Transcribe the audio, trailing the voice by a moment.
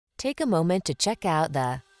Take a moment to check out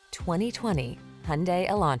the 2020 Hyundai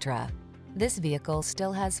Elantra. This vehicle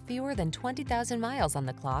still has fewer than 20,000 miles on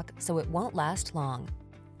the clock, so it won't last long.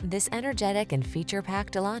 This energetic and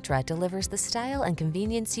feature-packed Elantra delivers the style and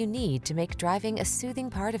convenience you need to make driving a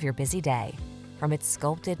soothing part of your busy day. From its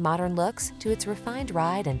sculpted modern looks to its refined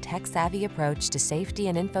ride and tech-savvy approach to safety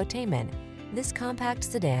and infotainment, this compact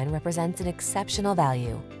sedan represents an exceptional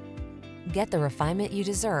value. Get the refinement you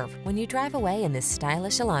deserve when you drive away in this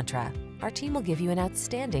stylish Elantra. Our team will give you an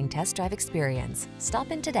outstanding test drive experience.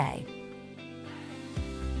 Stop in today.